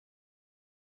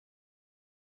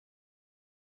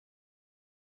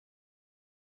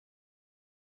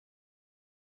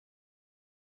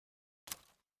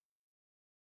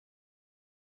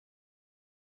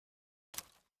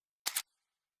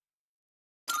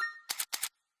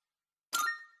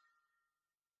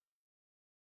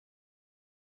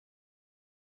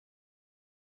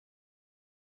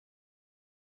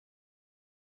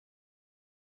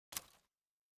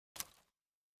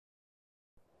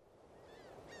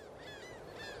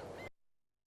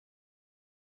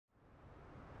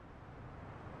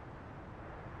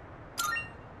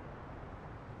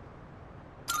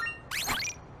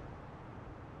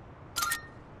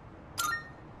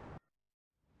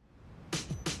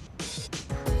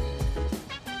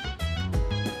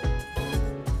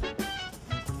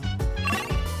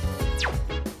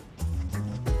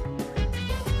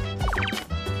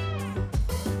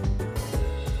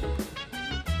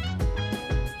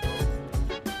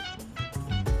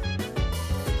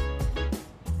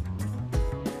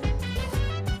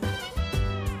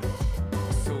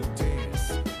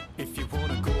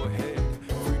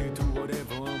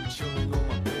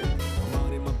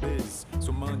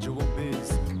on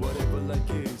biz, whatever like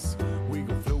is, we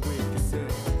gon' flow with this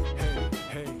end. Hey,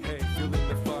 hey, hey, feeling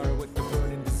the fire with the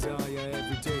burning desire.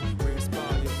 Every day we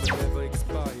inspire, forever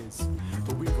expires.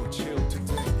 But we gon' chill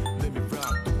today, let me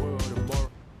rock the world tomorrow.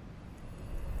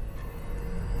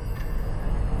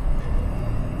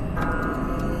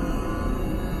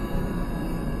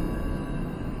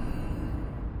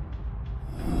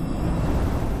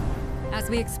 As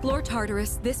we explore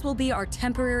Tartarus, this will be our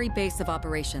temporary base of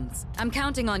operations. I'm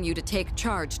counting on you to take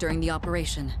charge during the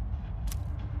operation.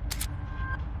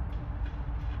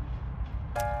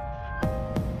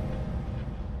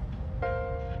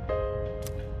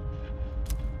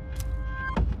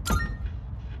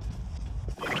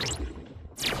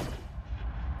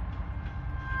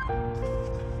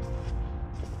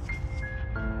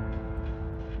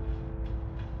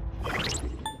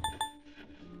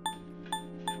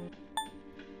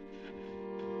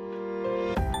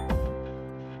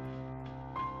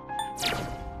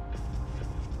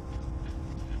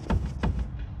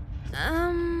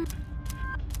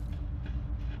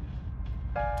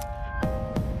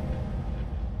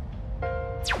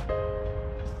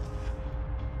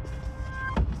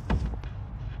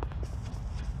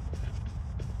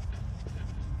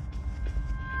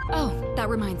 Oh, that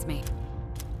reminds me.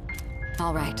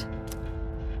 All right.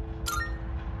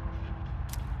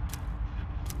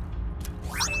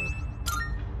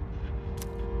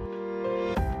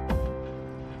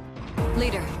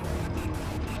 Leader.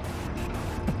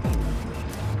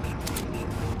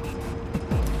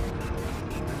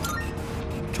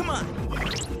 Come on!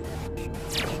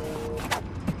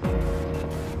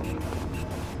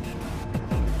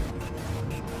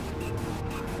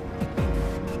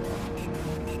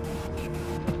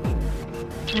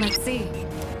 Let's see.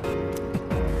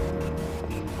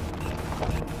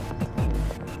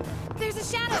 There's a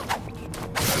shadow!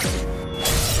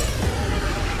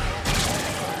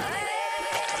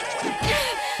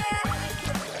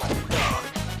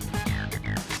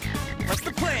 What's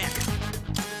the plan?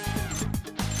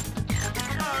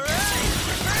 Alright!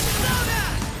 Persona!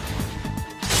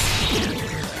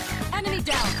 Enemy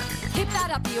down! Keep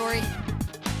that up, Iori.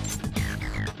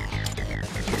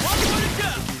 One more to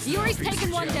go! Iori's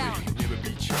taken one down.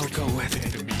 I'll go with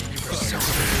it.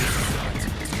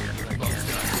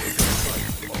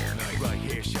 Right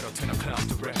here, shadow 10 o'clock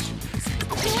direction.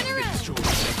 Going around!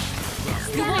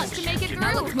 You Managed want to make it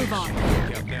Now through! let's move on.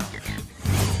 Yeah, now.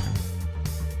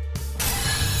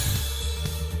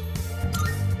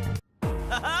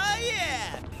 Haha,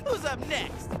 yeah! Who's up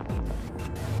next?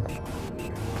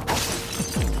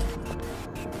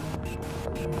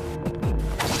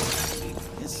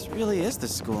 This really is the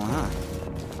school, huh?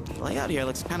 The layout here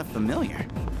looks kind of familiar.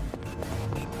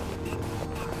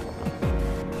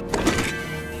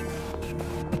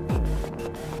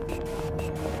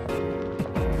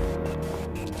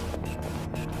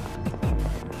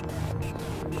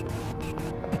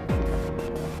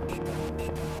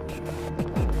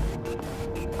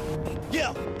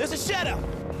 Yo, there's a shadow!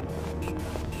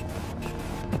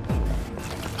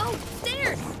 Oh,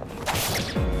 stairs!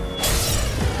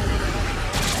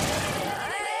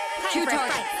 Q for a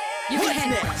target. fight. You can What's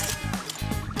handle it. next?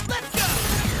 Let's go!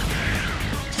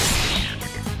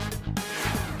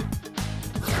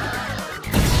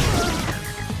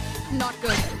 Not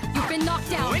good. You've been knocked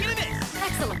down. Swing and a miss!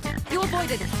 Excellent. You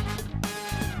avoided it.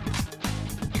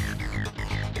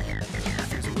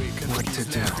 What to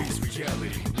do?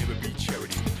 Reality, never be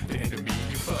charity. The enemy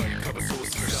you fight, cover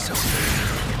sources.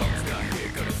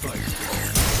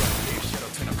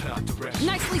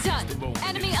 Nicely done.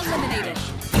 Enemy eliminated.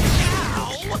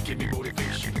 Give me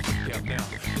motivation. Yeah, now.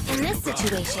 In this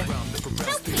situation, Nice run,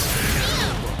 Tiffany!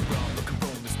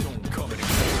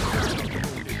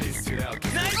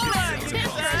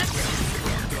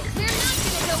 we're not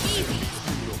gonna go easy!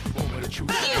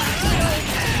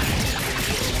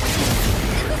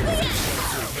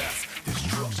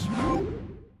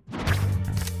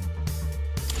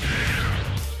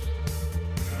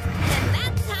 And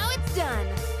that's how it's done!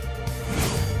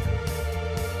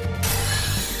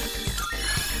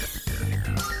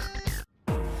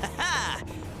 Haha!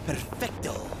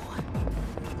 Perfecto!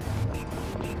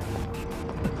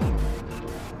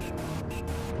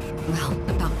 Well,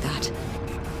 about that.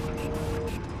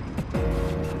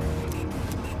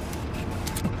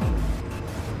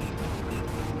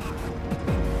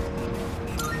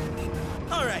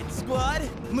 Alright, squad,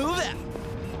 move out!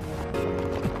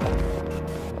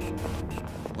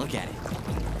 Look at it.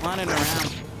 Wandering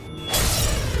around.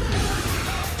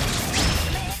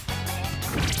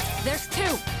 There's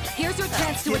two. Here's your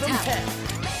chance to Give 'em attack. 10.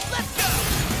 Let's go!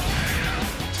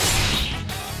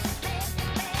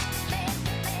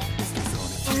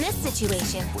 this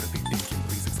situation.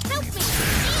 Help me!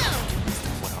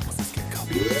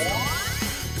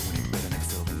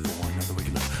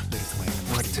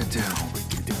 What to do?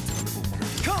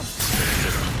 Come!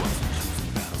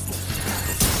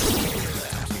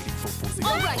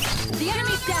 All right, the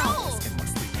enemy's down.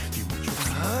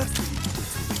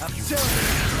 I'm telling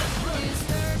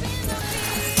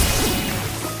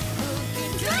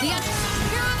The en-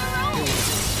 You're on a roll!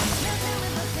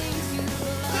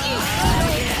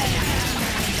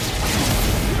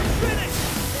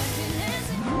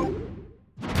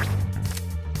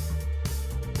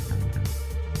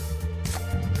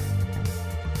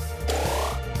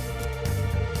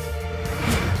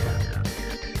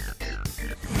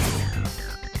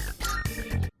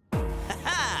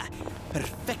 Ha!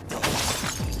 Perfecto.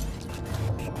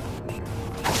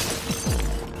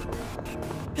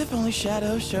 If only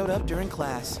Shadow showed up during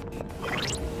class.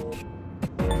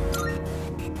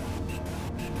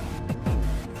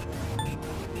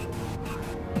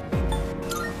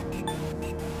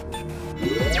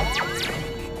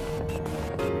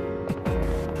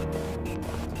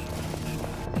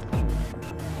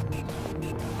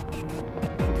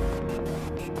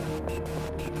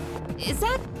 Is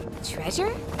that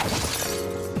treasure?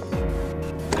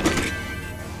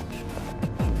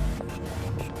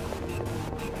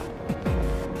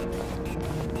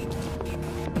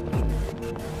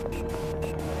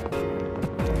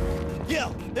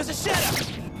 Yo, there's a Shadow!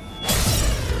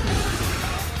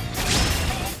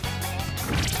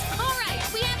 All right,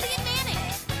 we have the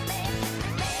advantage.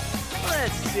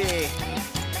 Let's see.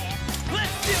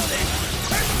 Let's do this!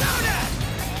 Persona!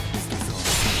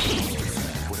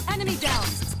 enemy down.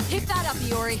 Pick that up,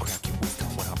 Iori.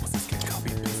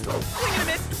 Swing and a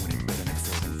miss!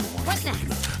 What next?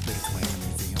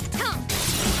 Come!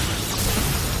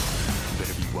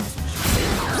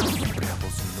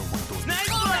 Nice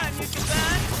one,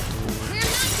 Yuki-san! We're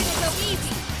not gonna go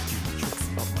easy!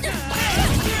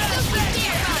 Don't you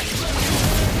dare run!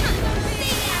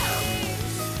 Stay down!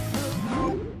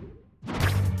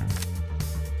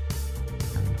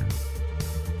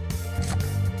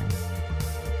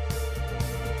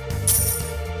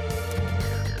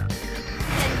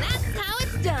 And that's how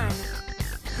it's done!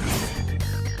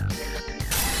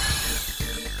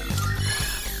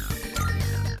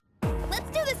 Let's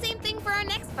do the same thing for our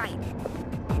next fight.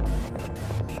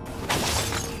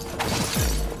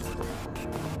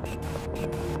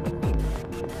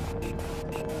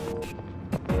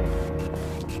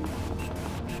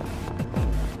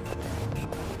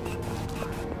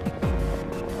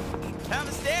 Down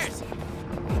the stairs!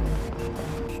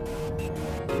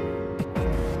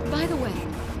 By the way,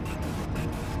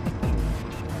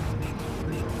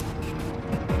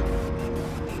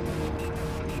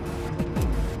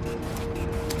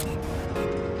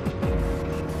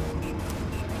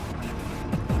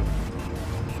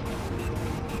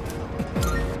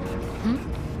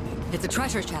 it's a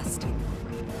treasure chest.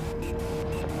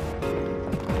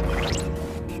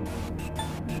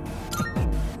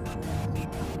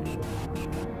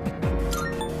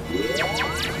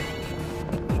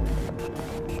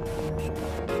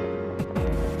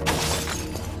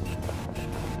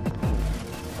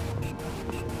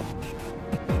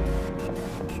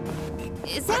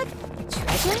 Is that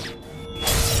treasure?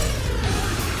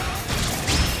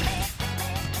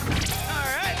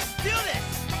 Alright, let's do this!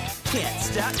 Can't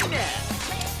stop me now!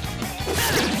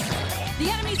 The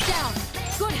enemy's down.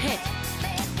 Good hit.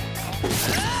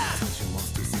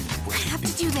 I have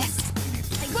to do this.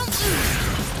 I won't lose.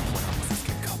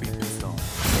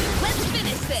 Let's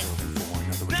finish this.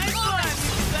 Nice one,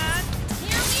 Yuki-san!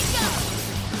 Here we go.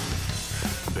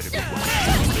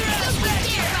 Don't you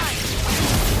dare run.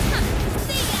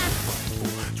 See ya.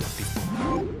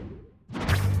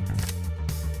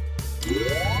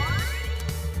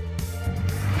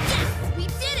 Yes, we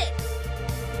did it.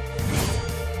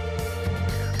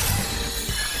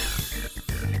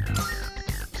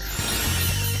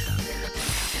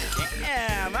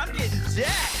 Damn, I'm getting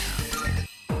jacked!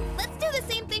 Let's do the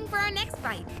same thing for our next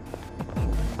fight.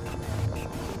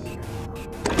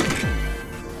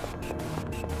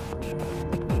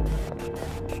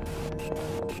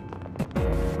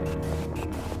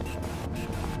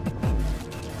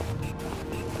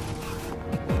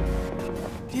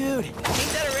 Dude, ain't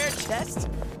that a rare chest?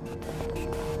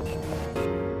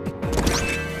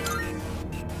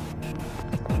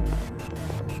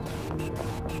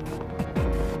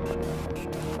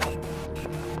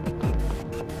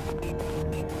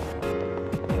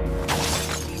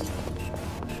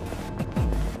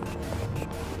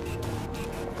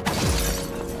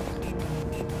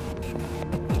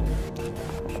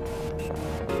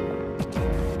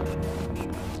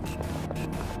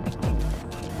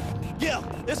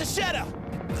 There's a shadow!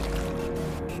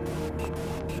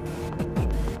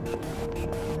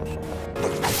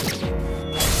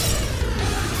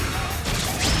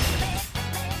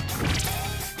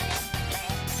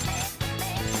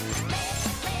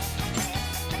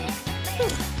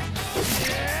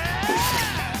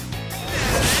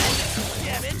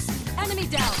 Damn it! Enemy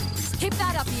down! Keep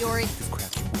that up, Iori.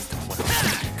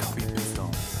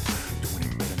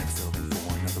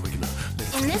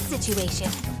 In this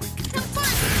situation, come on,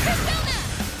 Persona!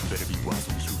 Two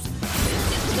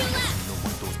left.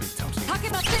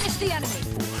 Takema, finish the enemy!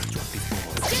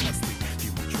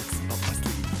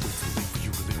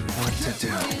 What to do?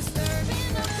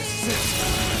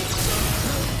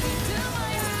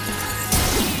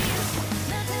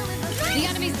 The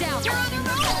enemy's down! You're on a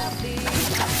roll!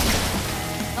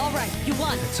 All right, you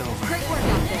won. It's over. Great work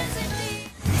out there.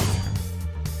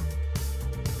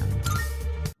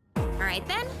 All right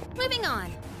then, moving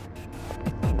on.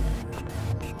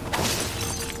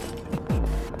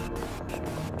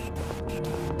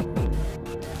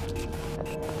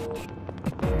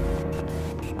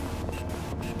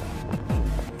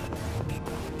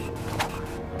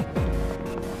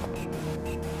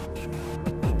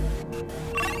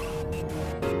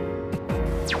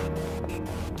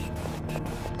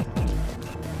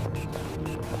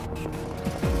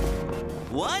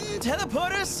 One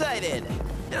teleporter sighted.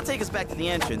 It'll take us back to the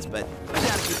entrance, but I'm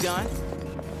down to keep going.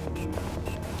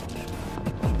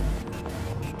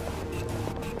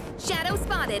 Shadow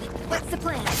spotted. What's the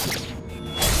plan?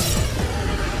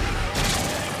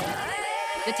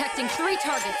 Detecting 3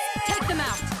 targets. Take them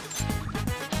out.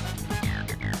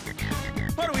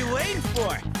 What are we waiting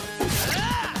for?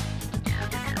 Ah!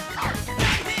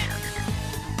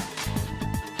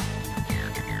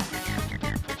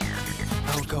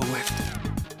 I'll go with.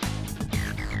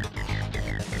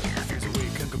 There's a way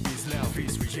Kangabees now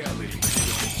face reality.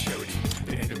 Charity,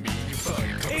 the enemy you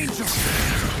fight. Angel!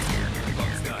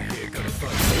 Bugs not here, gotta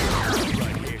fight.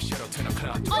 Right here, shadow 10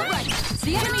 o'clock. All right,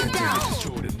 the enemy's down.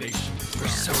 Destroy the nation. We're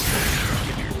so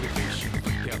Give me motivation.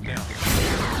 Freak out now.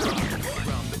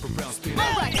 Round, look around, spin All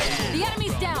out. right, the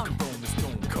enemy's down. Look around the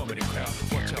stone, coming in crowd.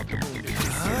 Watch out the moon, it is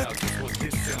set out. Just what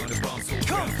this sound, the bomb so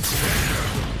Come! proud.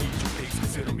 Eat your pigs,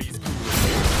 'cause enemies brutal.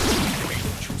 There ain't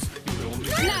no truce, you're the only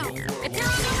one. Now, if you're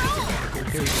on the roll.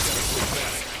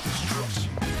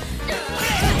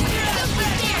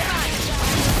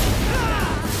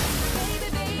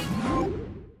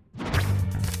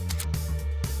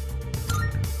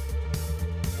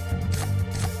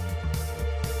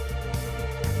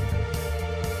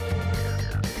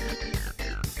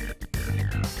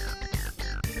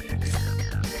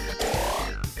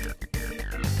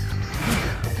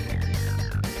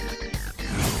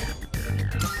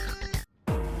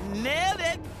 Nailed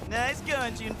it! Nice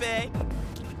going, Junpei.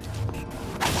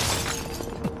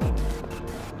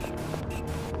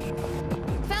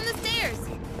 Found the stairs.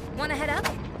 Wanna head up?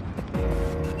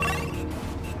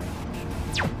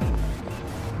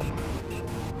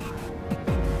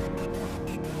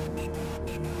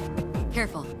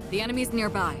 Careful, the enemy's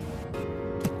nearby.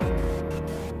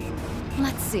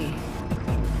 Let's see.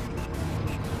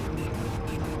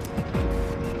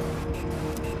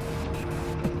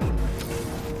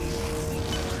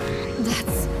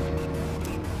 That's...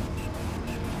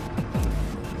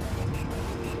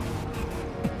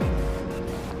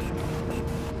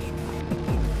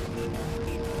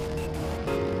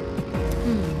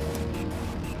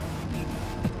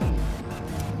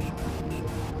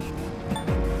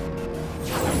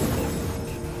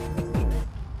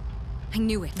 I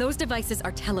knew it. Those devices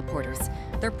are teleporters.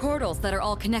 They're portals that are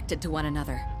all connected to one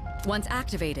another. Once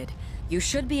activated, you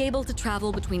should be able to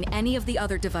travel between any of the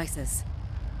other devices.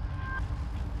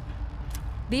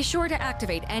 Be sure to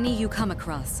activate any you come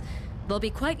across. They'll be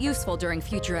quite useful during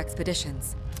future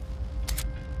expeditions.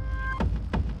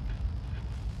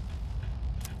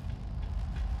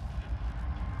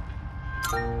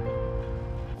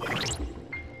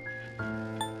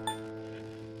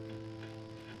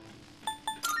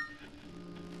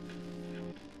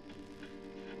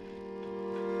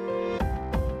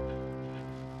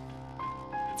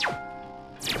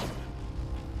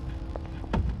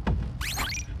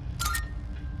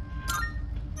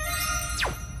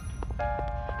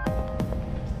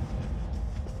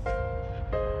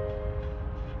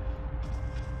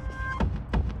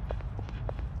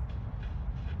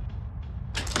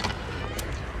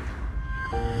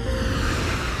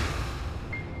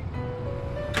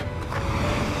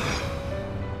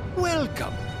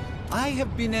 welcome. I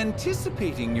have been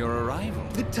anticipating your arrival.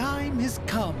 The time has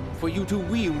come for you to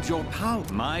wield your power.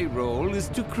 My role is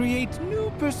to create new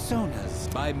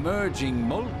personas by merging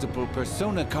multiple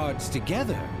persona cards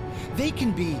together. They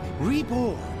can be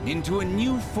reborn into a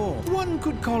new form. One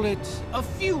could call it a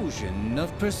fusion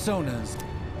of personas.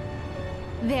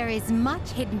 There is much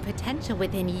hidden potential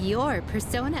within your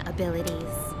persona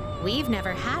abilities. We've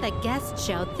never had a guest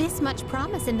show this much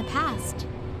promise in the past.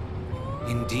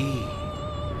 Indeed.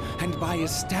 And by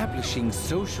establishing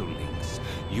social links,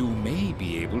 you may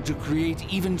be able to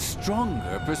create even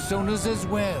stronger personas as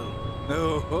well.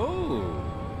 Oh ho!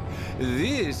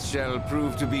 This shall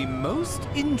prove to be most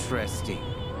interesting.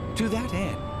 To that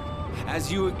end,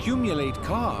 as you accumulate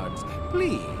cards,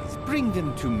 please bring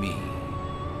them to me.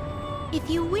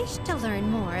 If you wish to learn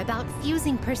more about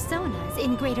fusing personas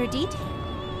in greater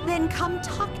detail, then come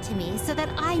talk to me so that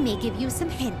I may give you some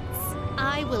hints.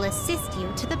 I will assist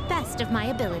you to the best of my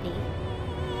ability.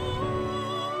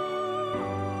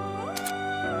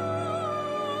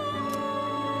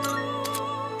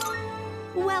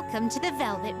 Welcome to the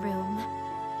Velvet Room.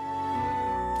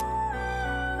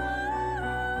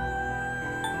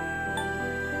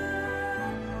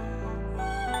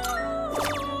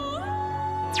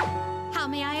 How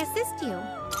may I assist you?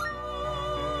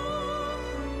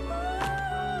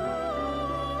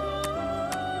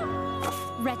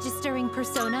 Registering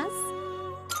personas?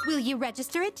 Will you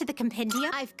register it to the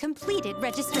compendium? I've completed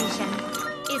registration.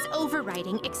 Is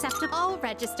overwriting acceptable? All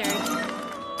registered.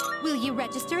 Will you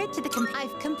register it to the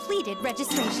I've completed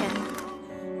registration.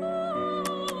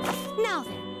 Now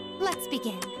then, let's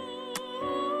begin.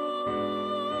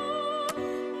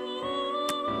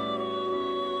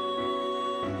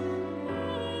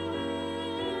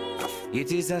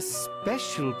 It is a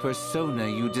special persona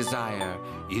you desire,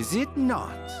 is it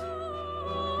not?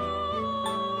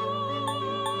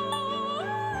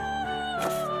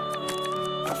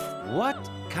 What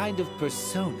kind of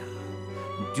persona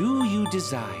do you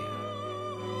desire?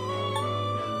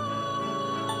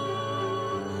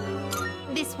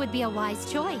 This would be a wise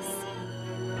choice.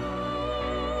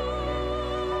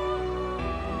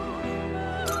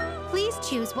 Please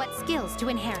choose what skills to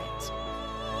inherit.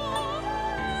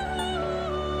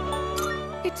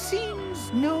 It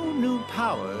seems no new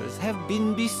powers have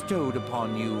been bestowed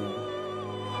upon you.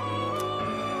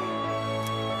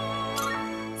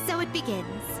 So it begins.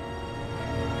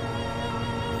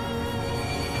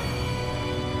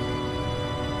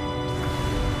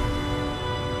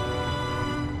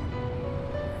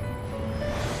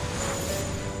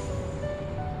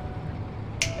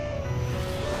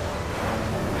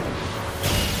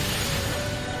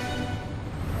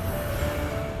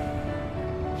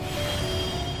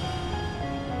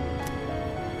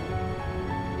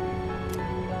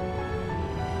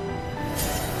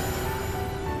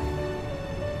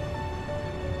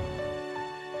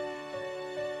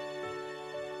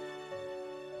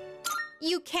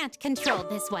 You can't control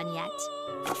this one yet.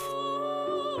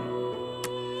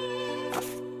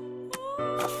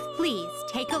 Please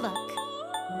take a look.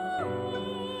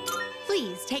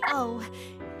 Please take... Oh,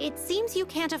 it seems you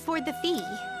can't afford the fee.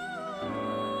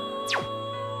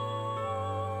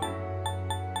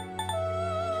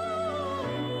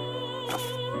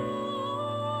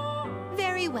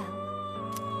 Very well.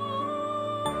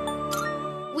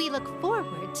 We look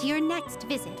forward to your next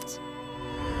visit.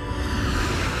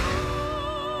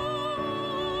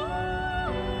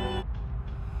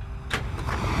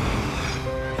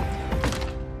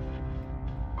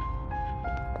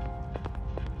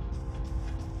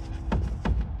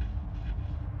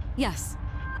 Yes.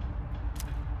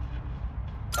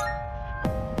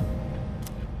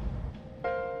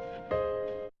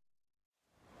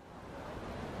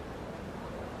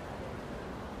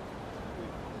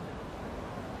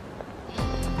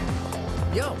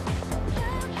 Yo!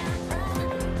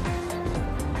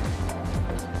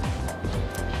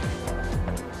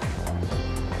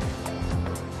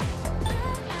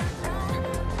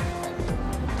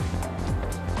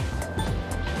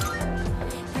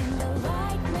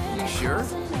 You sure?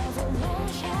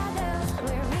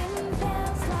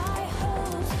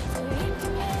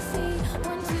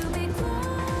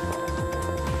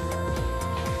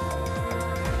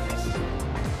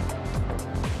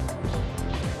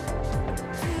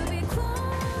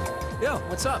 Yo,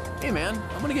 what's up? Hey man,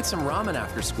 I'm gonna get some ramen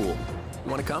after school. You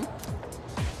wanna come?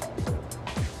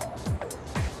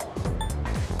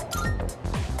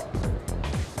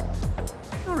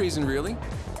 No reason really.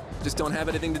 Just don't have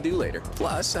anything to do later.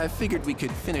 Plus, I figured we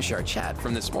could finish our chat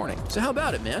from this morning. So how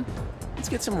about it, man? Let's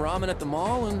get some ramen at the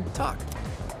mall and talk.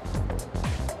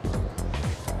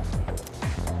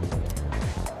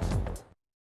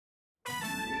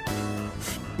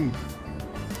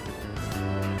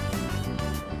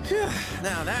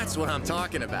 That's what I'm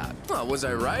talking about. Well, was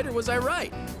I right or was I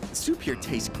right? The soup here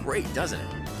tastes great, doesn't it?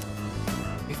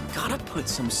 We've gotta put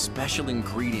some special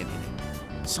ingredient in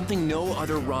it. Something no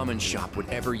other ramen shop would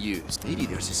ever use. Maybe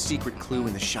there's a secret clue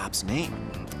in the shop's name.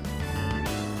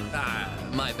 Ah,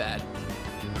 my bad.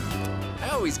 I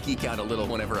always geek out a little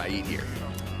whenever I eat here.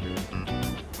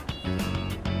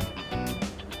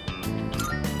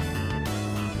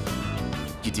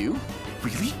 You do?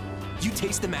 Really? You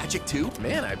taste the magic too?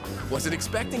 Man, I wasn't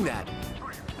expecting that.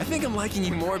 I think I'm liking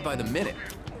you more by the minute.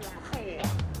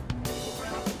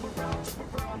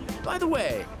 By the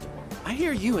way, I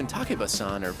hear you and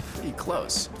Takeba-san are pretty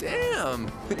close.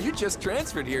 Damn, you just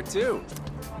transferred here too.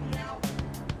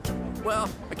 Well,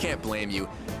 I can't blame you.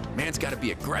 Man's gotta be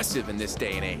aggressive in this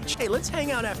day and age. Hey, let's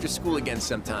hang out after school again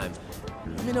sometime.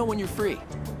 Let me know when you're free.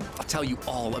 I'll tell you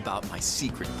all about my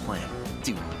secret plan.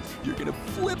 Dude, you're gonna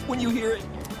flip when you hear it.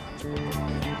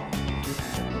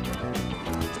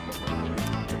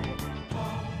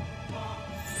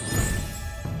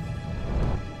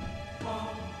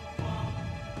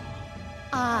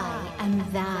 I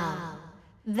am thou.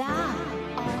 Thou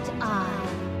art I.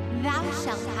 Thou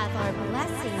shalt have our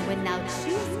blessing when thou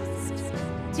choosest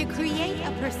to create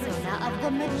a persona of the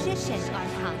Magician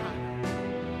Arcana.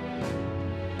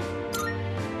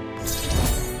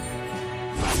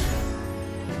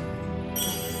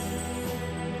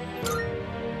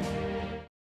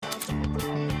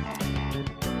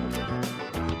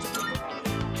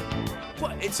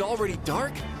 What, it's already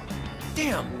dark?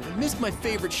 Damn, I missed my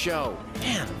favorite show.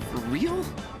 Man, for real?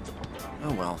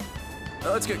 Oh well.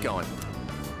 Let's get going.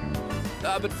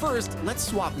 But first, let's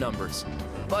swap numbers.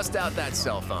 Bust out that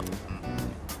cell phone.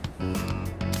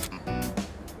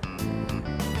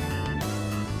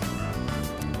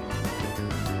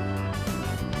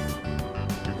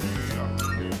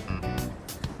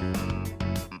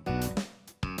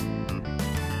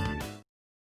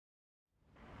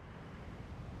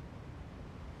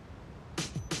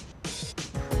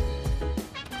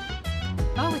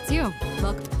 Oh, it's you.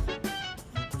 Welcome.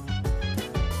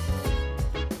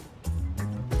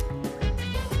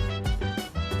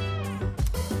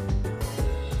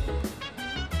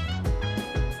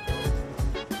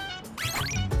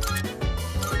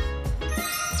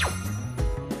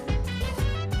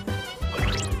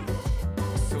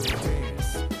 So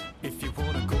dance. If you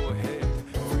wanna go ahead,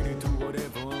 free to do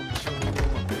whatever. I'm chilling on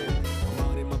my bed. I'm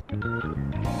out in my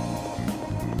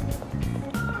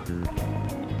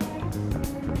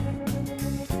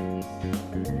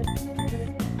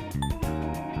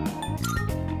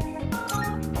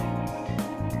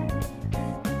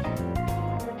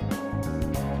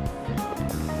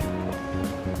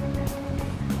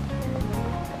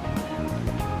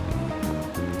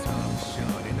top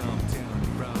shot and I'm down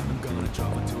and round. I'm gonna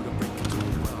drop it to the break into the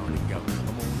ground and go. I'm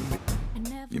on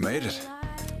the You made it.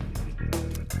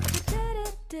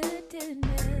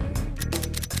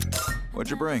 What'd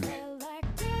you bring?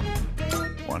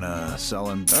 Wanna sell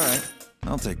him? All right,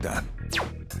 I'll take that.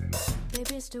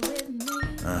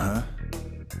 Uh-huh.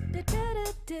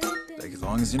 Take as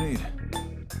long as you need.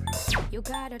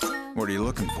 What are you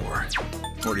looking for?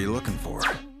 What are you looking for?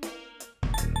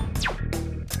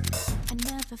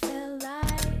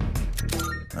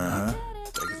 Uh-huh.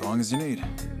 Take as long as you need.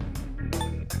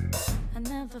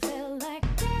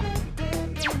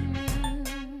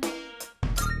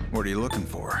 What are you looking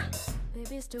for?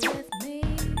 Take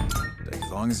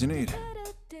as long as you need.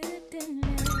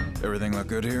 Everything look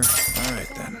good here? All right,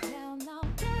 then.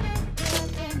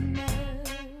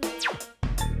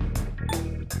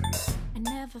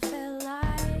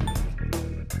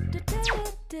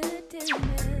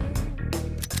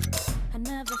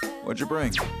 What'd you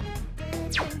bring?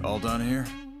 All done here?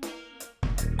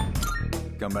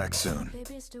 Come back soon.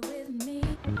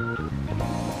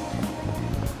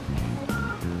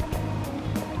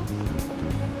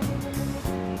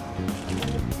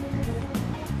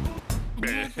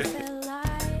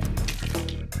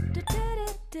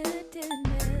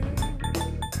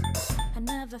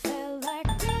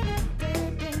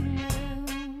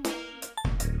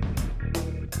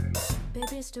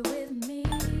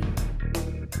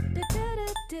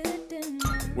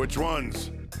 Which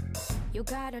ones? You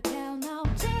gotta tell now.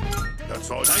 That's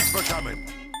all. Thanks for coming.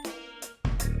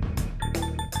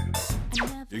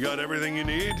 You got everything you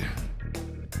need?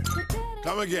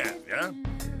 Come again, yeah?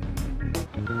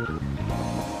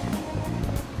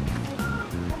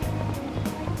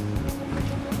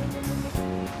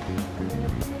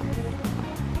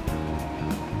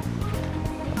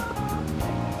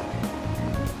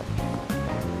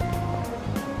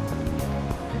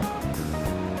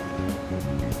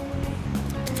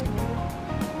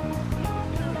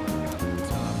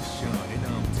 top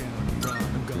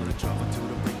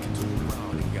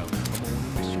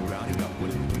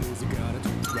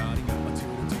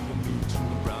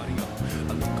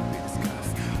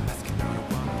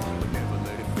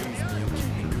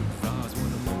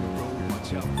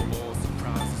watch out for all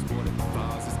surprises. What it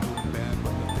provides is good and bad,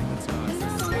 but nothing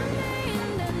entices.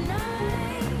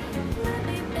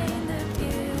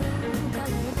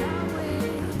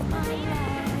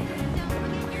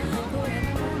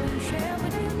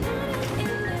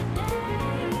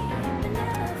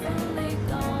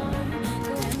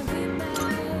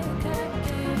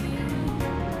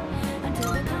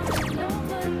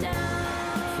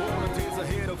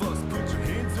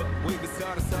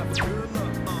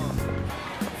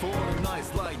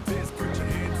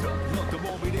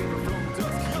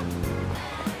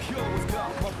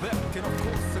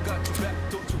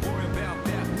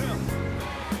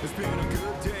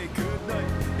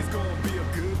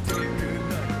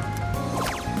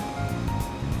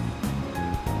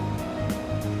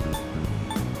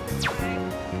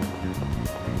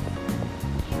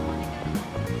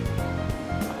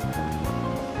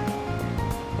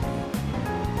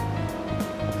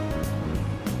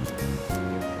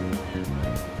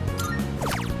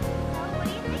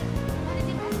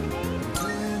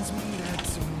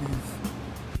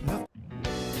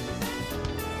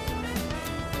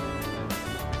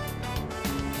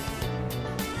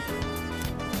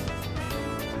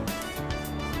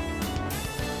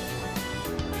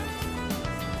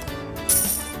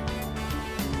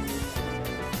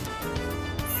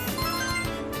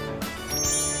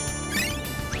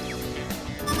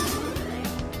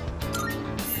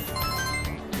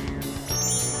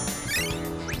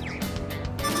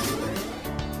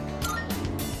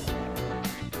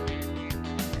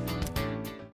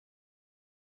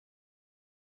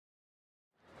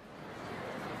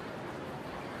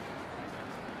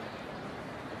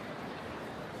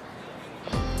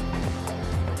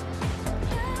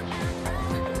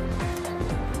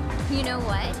 You know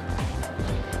what?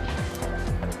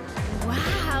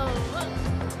 Wow!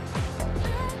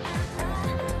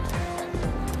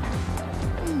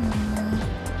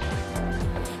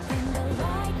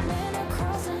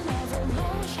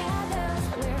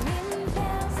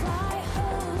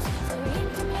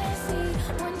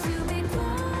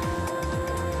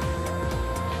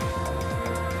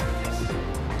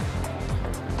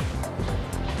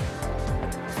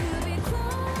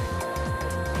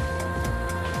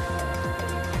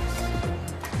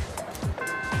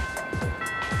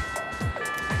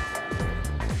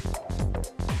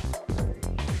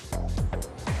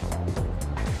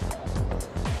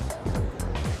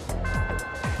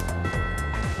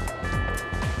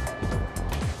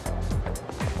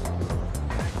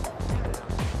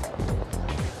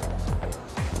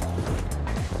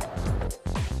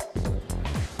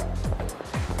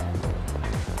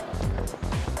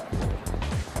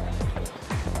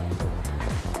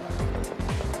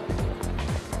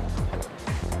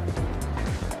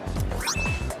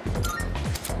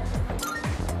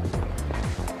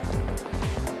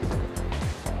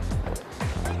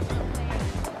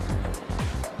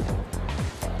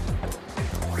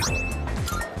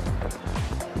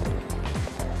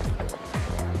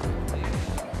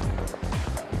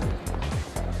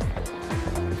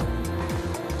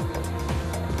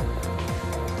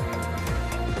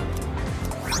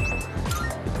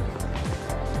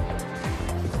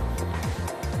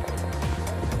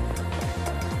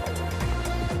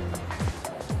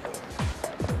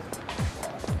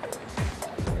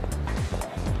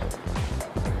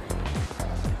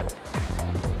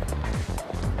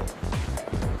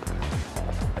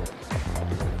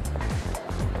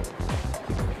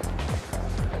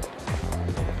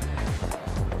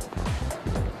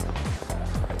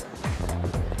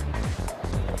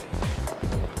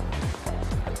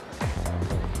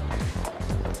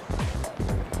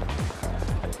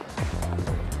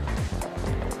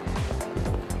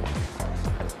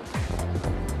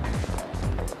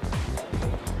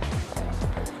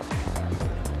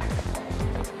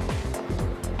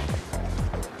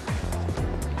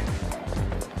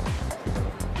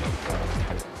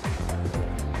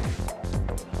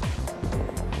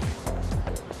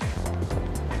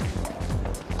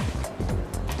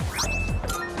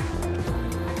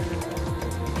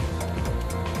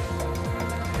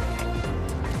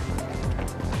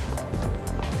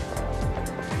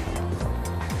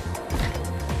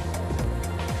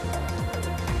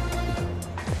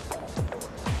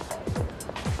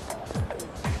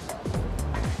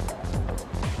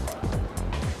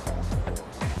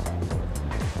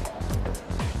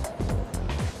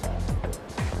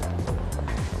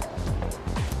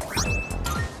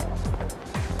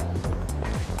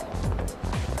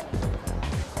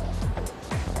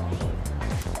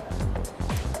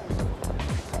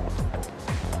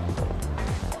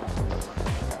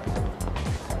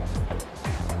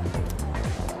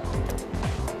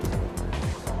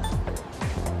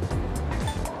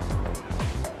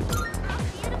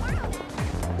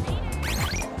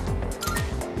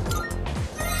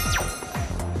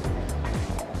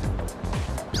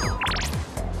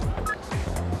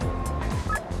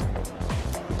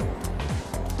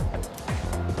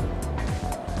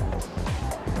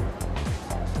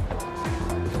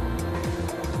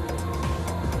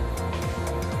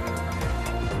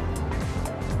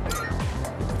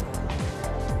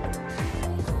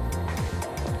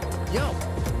 Yo!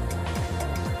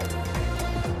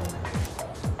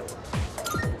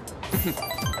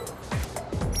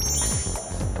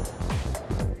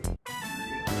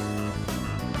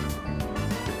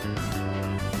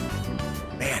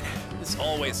 Man, this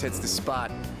always hits the spot.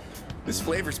 This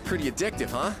flavor's pretty addictive,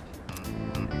 huh?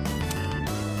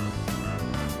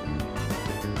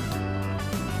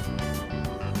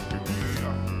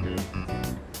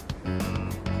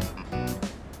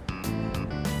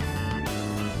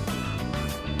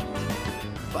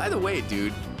 By the way,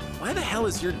 dude, why the hell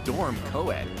is your dorm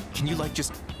co-ed? Can you, like,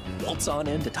 just waltz on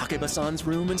into Takeba-san's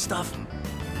room and stuff?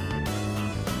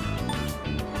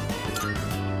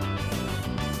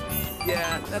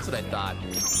 Yeah, that's what I thought.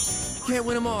 Can't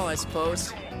win them all, I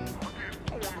suppose.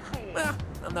 Well,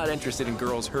 I'm not interested in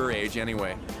girls her age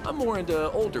anyway. I'm more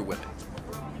into older women.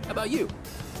 How about you?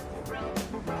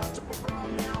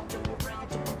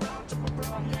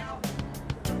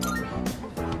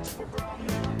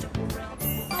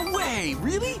 No way,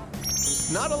 really?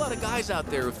 Not a lot of guys out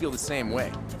there who feel the same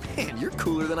way. Man, you're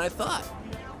cooler than I thought.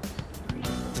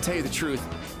 To tell you the truth,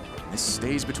 this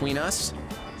stays between us.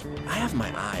 I have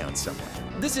my eye on someone.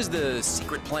 This is the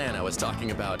secret plan I was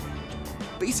talking about.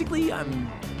 Basically, I'm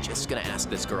just gonna ask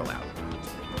this girl out.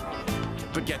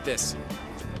 But get this,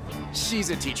 she's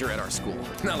a teacher at our school.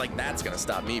 Not like that's gonna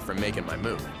stop me from making my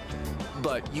move.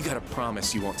 But you gotta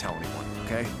promise you won't tell anyone,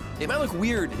 okay? It might look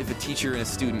weird if a teacher and a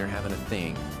student are having a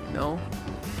thing, no?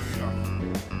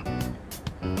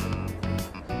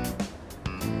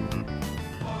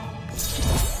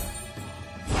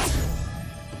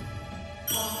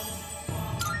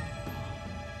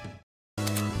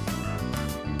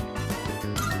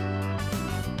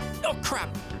 Oh crap!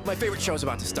 My favorite show's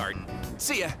about to start.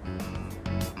 See ya!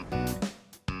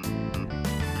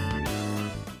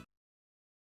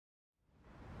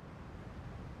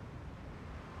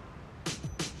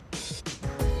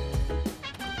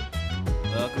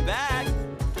 Welcome back.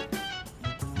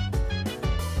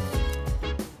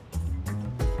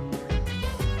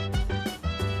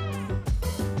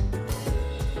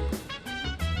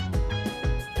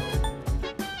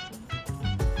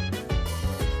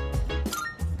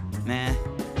 Nah.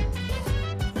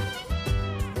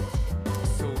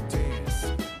 So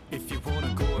dance, if you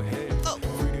wanna go ahead.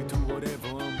 Free to do whatever,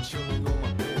 I'm chilling on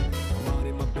my bed. I'm out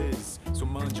in my biz, so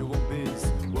mind your own biz.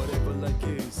 Whatever like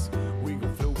is, we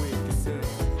gon' flow with the set.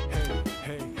 Hey,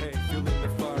 hey, hey, feeling the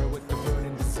fire with the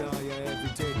burning desire.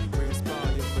 Every day we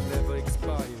inspire, but never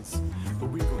expires. But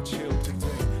we gon' chill today,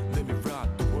 let me rock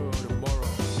the world tomorrow,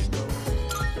 you know.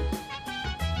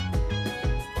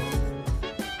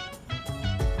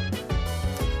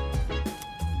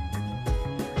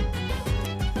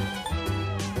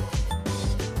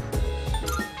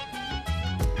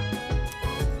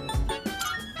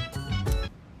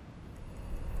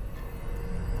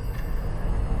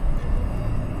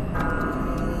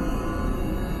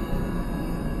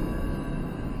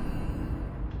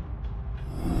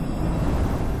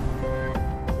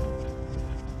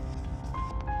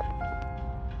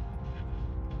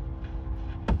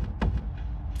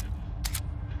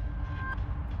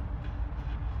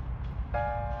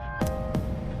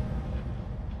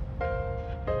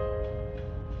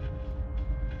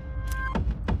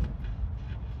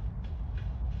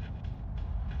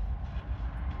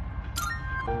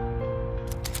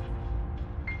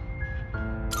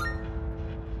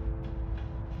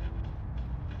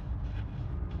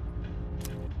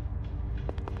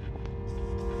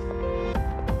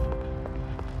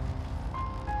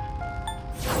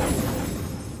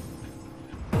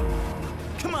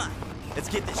 Come on, let's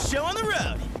get this show on the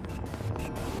road.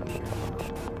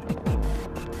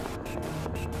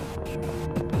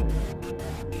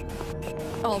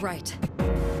 All right.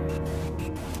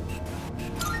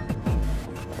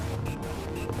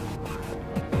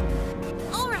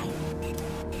 All right.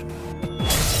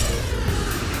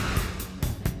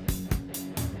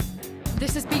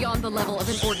 This is beyond the level of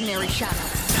an ordinary shadow.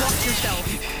 Watch yourself.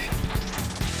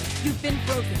 You've been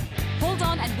frozen. Hold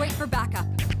on and wait for backup.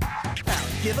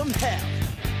 I'll give them hell.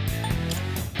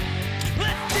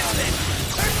 Let's do this!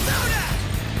 Persona!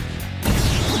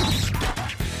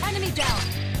 Enemy down.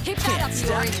 Keep that Can't up,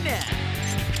 stop Yuri. me now.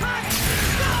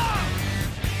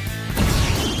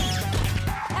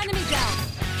 Enemy down.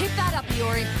 Keep that up,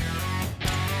 Yuri.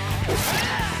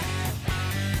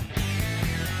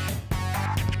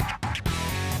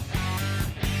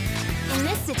 In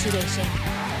this situation,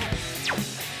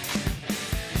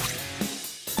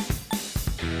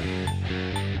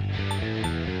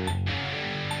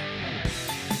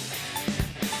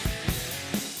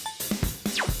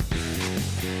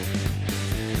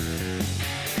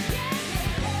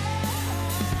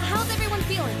 how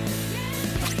feeling.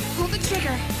 Pull the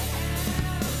trigger.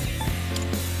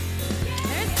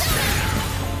 There's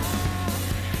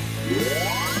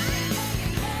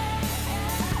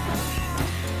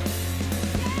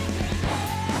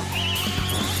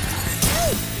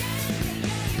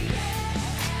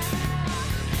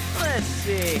Let's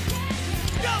see.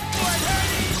 Go for it,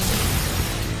 Hurdy!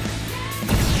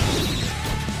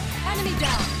 Enemy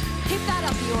down! Keep that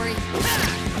up, Yuri.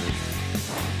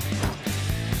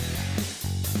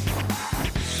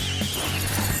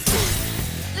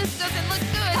 This doesn't look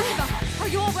good. Eva, are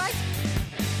you alright?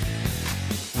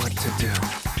 What to do?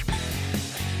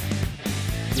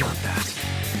 Not that.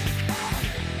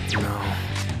 No.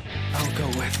 I'll go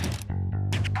with...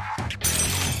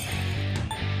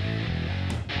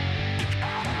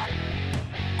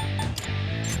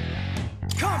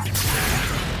 Come!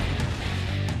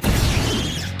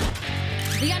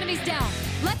 The enemy's down.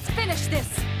 Let's finish this.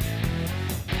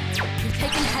 You've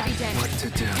taken heavy damage. What to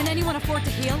do? Can anyone afford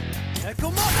to heal? Echo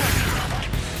Mother!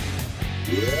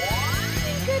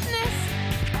 Goodness.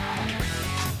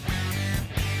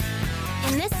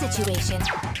 In this situation,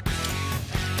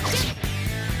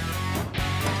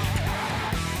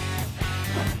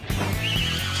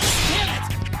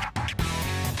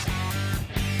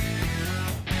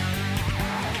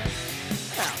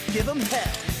 I'll give 'em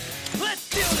hell! Let's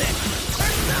do this!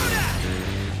 Persona!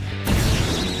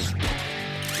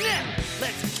 Now,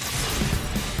 let's...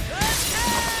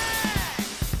 Attack!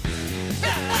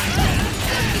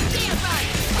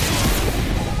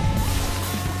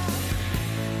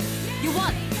 You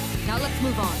won. Now let's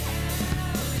move on.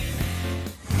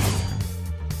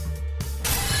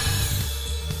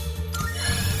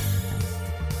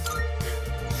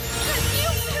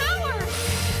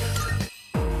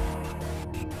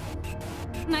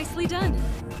 Nicely done.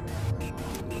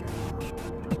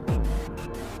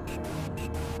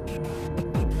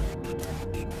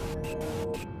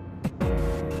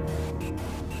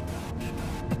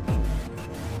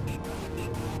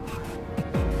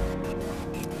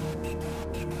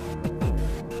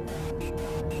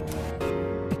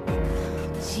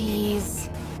 jeez.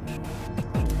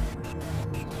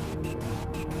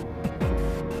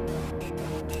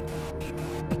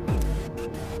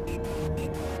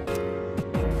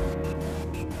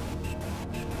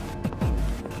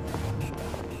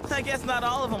 I guess not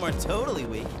all of them are totally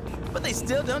weak, but they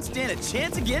still don't stand a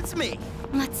chance against me.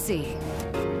 Let's see.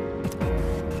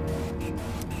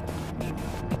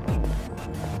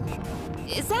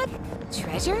 Is that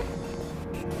treasure?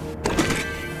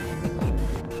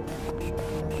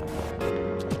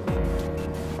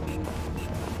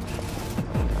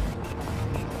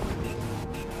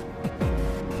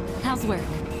 How's work?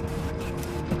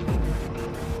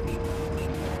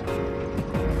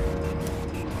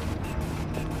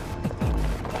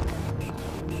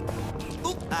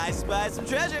 Ooh, I spy some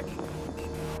treasure.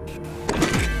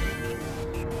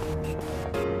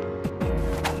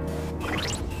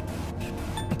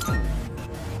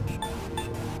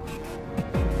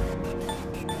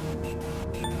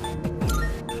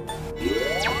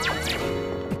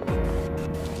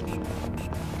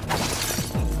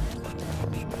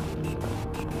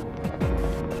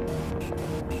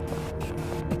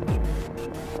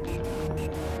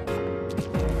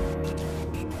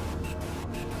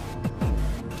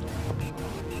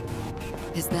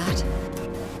 Is that?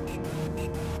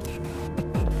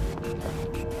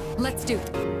 Let's do it.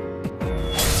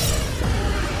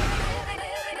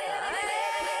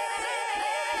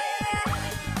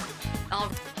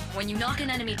 When you knock an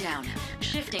enemy down,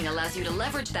 shifting allows you to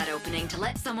leverage that opening to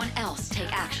let someone else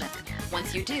take action.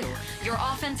 Once you do, your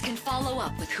offense can follow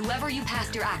up with whoever you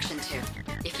passed your action to.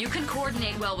 If you can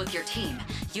coordinate well with your team,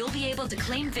 you'll be able to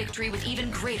claim victory with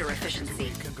even greater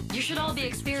efficiency. You should all be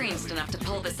experienced enough to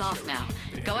pull this off now.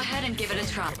 Go ahead and give it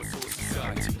a try.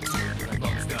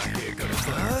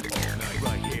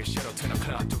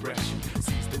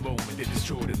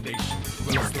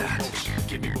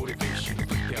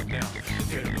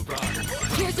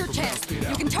 Here's your chance.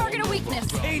 You can target a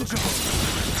weakness. Angel!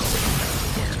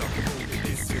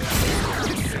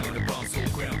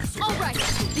 All right,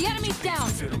 the enemy's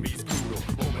down.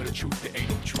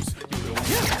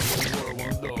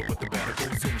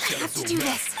 Let's do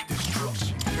this.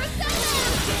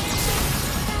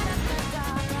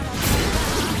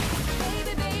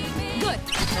 Good.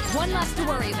 That's one less to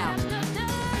worry about.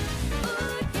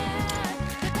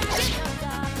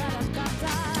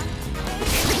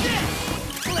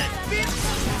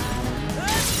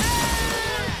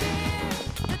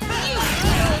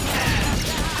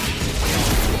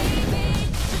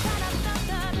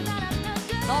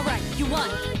 All right, you won.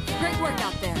 Great work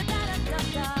out there.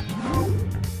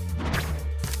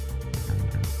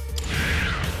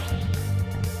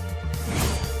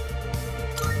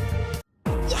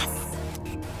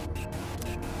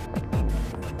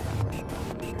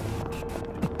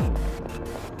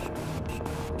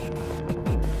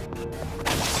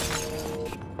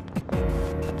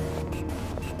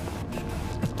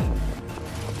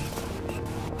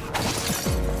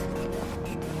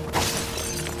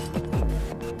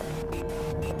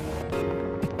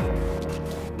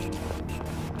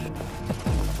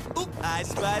 I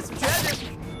spy some treasure.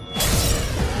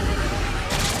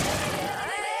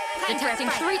 Detecting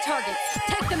 3 targets.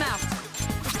 Take them out.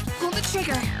 Pull the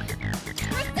trigger.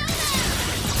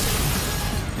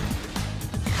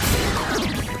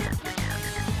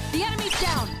 The enemy's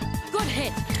down. Good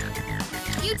hit.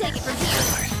 You take it from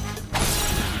here.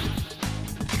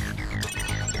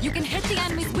 You can hit the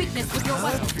enemy's weakness with your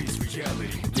weapon.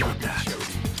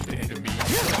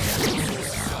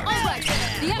 All right,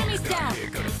 the enemy's down.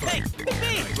 Hey,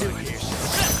 me!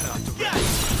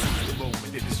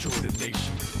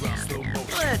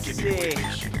 Let's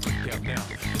see.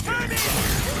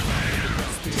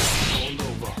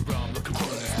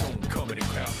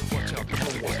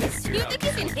 You think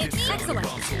you can hit me? Excellent.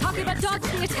 Copy, but dodge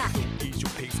the attack.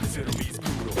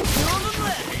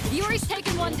 Yuri's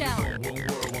taken one down.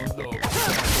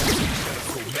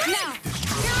 Now,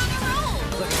 You're on a roll!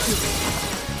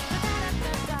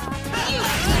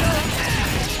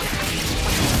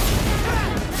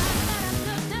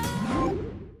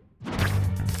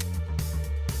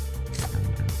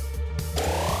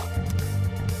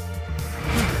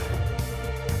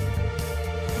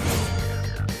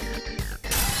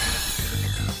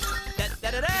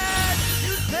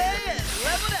 You say it!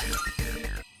 Level up!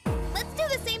 Let's do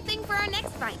the same thing for our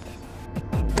next fight.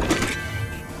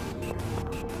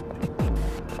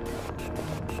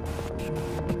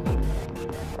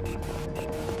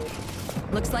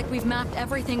 looks like we've mapped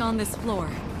everything on this floor.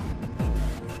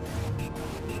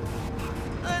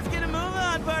 Let's get a move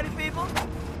on, party people!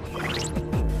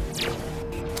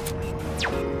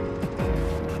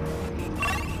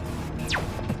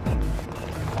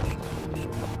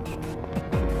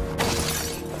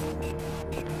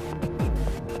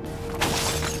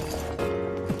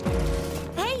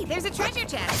 Hey, there's a treasure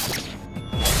chest.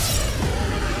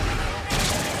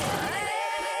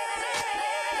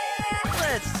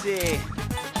 Let's see.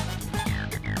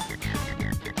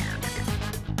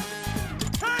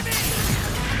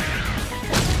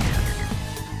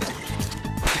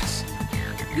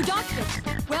 You dodged it.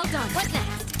 Well done. What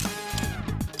next?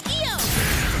 EO!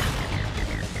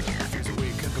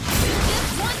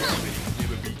 Just one life.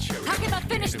 Takeba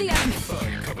finished the enemy.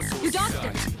 You dodged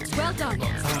it. Well done.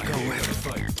 I'll go with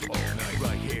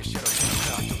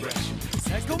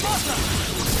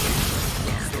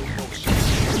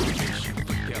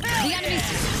The enemy's...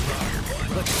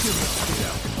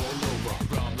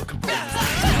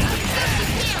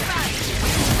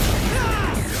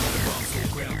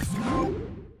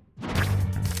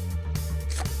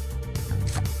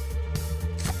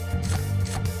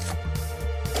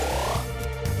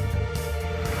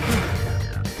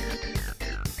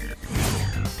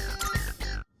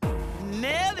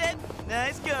 Nailed it!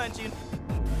 Nice going, June.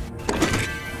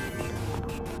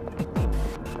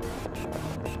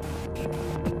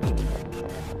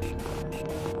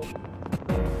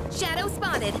 Shadow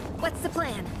spotted. What's the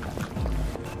plan?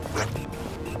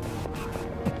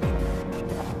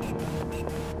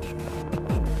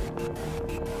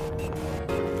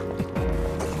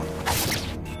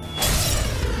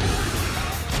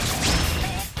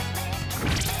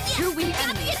 Two weak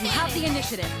enemies. You have the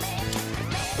initiative.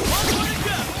 One more to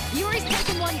go! Yuri's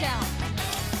taken one down.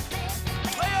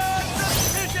 Player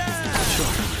substitution!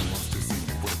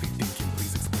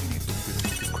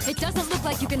 It doesn't look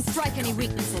like you can strike any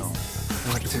weaknesses.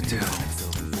 what to do.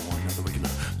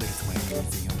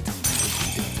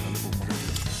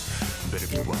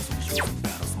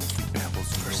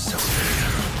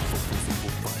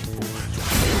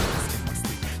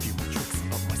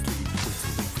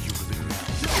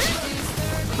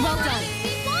 Well done.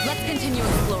 Let's continue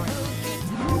exploring.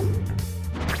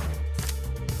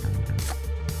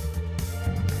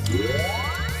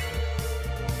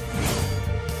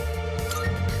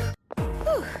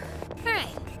 Whew. All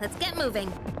right, let's get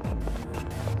moving.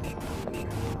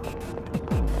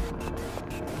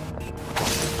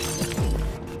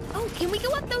 Oh, can we go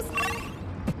up those?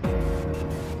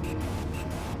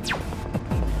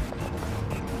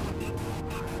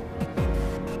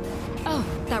 Oh,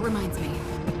 that reminds me.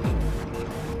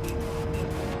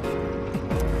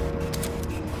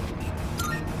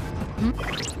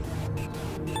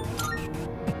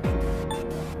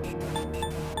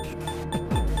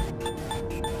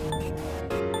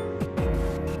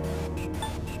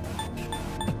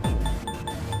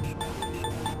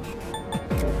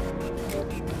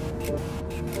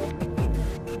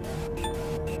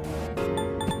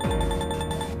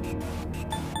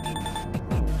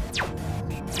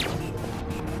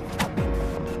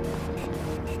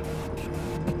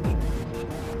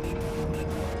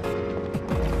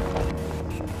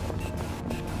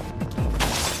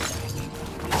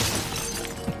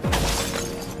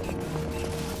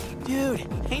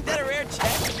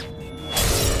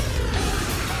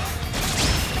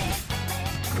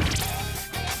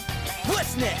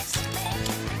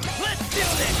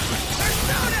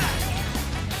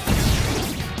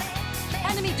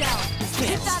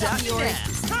 can't stop me now.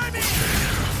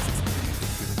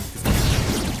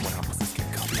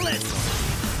 Let's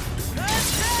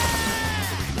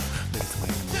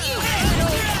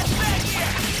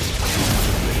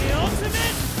the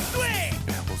ultimate swing!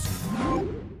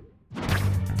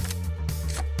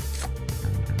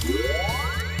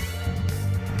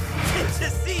 Did you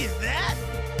see that?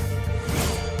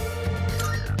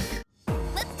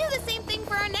 Let's do the same thing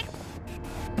for our next...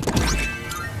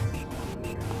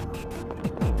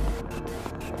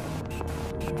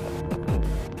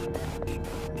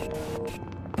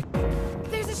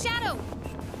 There's a shadow!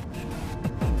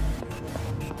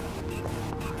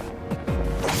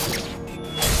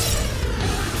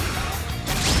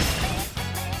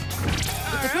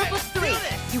 With a group of 3,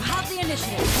 you have the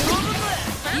initiative.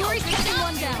 Yuri's taking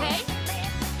one down. Okay?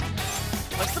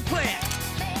 What's the plan?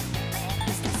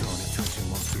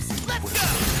 Let's go!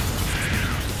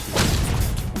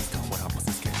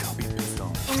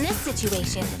 In this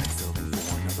situation...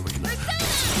 Let's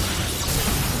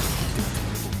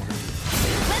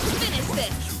finish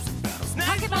this!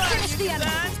 Finish the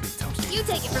enemy. You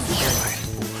take it from here.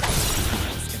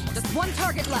 Just one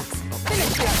target left.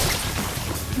 Finish the other.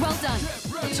 Well done.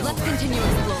 Let's continue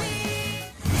exploring.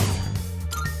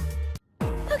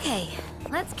 Okay,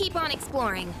 let's keep on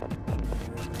exploring.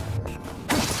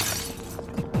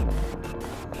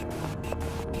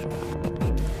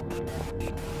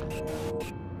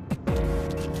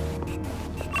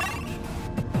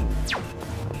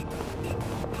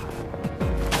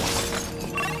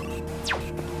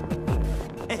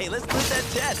 Hey, let's loot that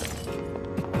chest.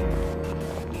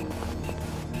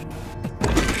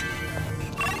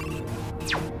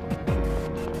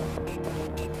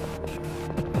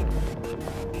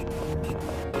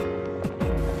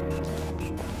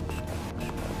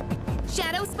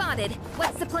 Shadow spotted.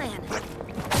 What's the plan?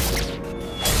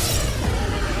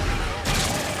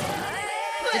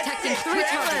 Detecting 3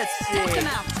 targets. Take them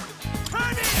out.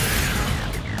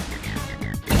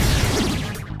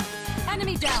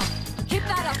 Enemy down. Keep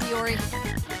that up, Yuri.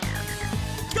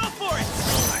 Go for it!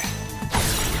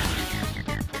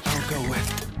 I'll go with.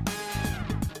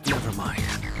 Never mind.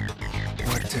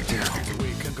 What to do?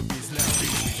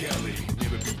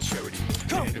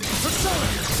 Go! Persona!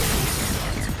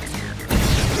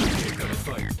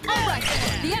 All right.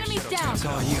 The enemy's down. It's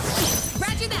all you.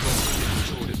 Roger that!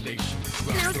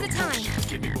 Now's the time!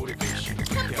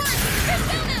 Come on!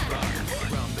 Persona!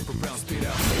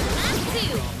 Last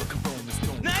 2!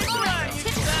 Nice run, you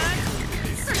son!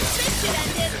 This should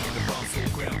end it!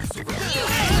 You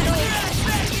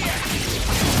See ya!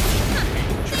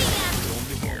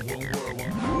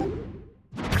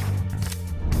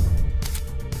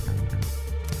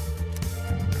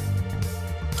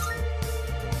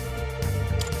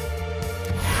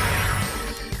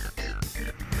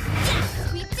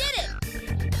 Yeah, we did it!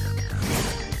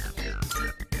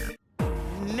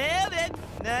 Nailed it!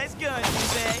 Nice going,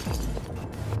 Jose.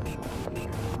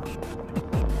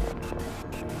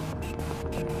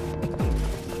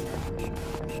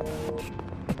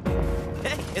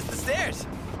 Hey, it's the stairs.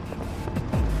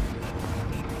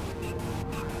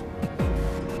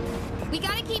 We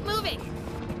gotta keep moving!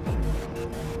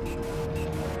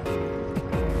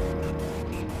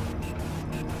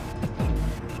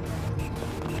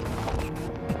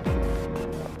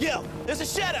 Yo, there's a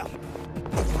shadow.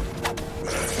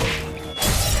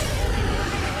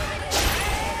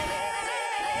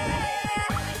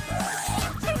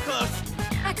 Too close.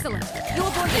 Excellent. You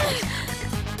avoided it.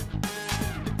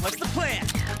 What's the plan?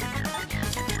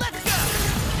 Let's go!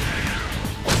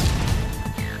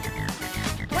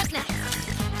 What next?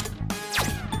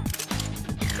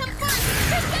 Come on!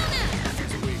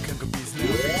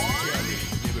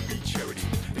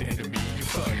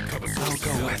 Persona! I'll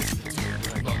go with.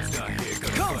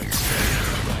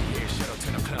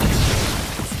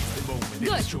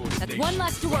 Good. That's one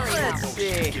less to worry about. Let's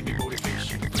see.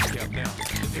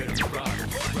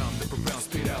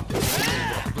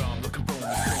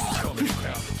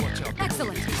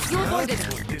 Excellent. You avoided it.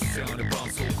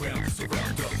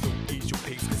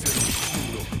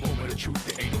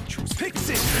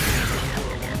 Pixie!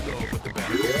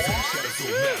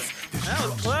 That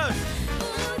was close.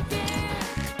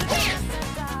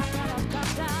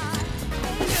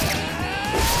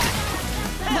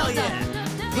 Hell yeah!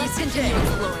 Let's continue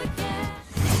exploring.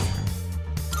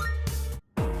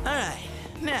 Alright,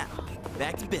 now,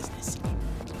 back to business.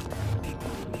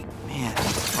 Man,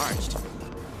 I'm parched.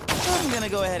 I'm gonna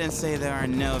go ahead and say there are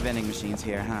no vending machines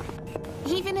here, huh?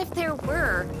 Even if there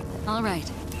were... All right.